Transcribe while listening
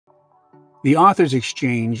The Authors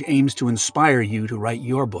Exchange aims to inspire you to write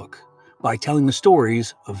your book by telling the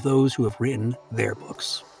stories of those who have written their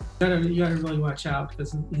books. You gotta really watch out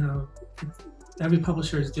because, every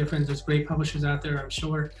publisher is different. There's great publishers out there, I'm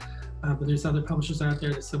sure, but there's other publishers out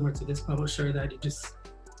there that's similar to this publisher that you just,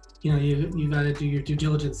 you gotta do your due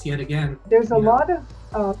diligence yet again. There's a lot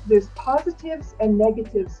of, there's positives and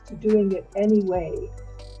negatives to doing it anyway.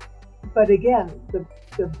 But again,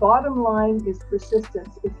 the bottom line is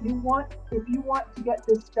persistence. If you want to get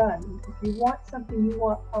this done, if you want something you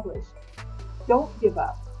want published, don't give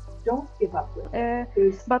up. Don't give up with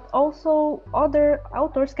it. But also other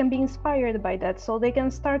authors can be inspired by that, so they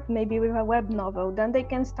can start maybe with a web novel, then they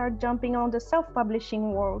can start jumping on the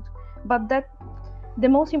self-publishing world. But the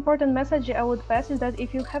most important message I would pass is that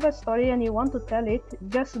if you have a story and you want to tell it,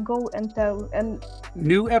 just go and tell. And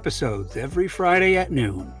new episodes every Friday at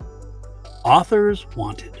noon. Authors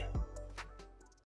Wanted.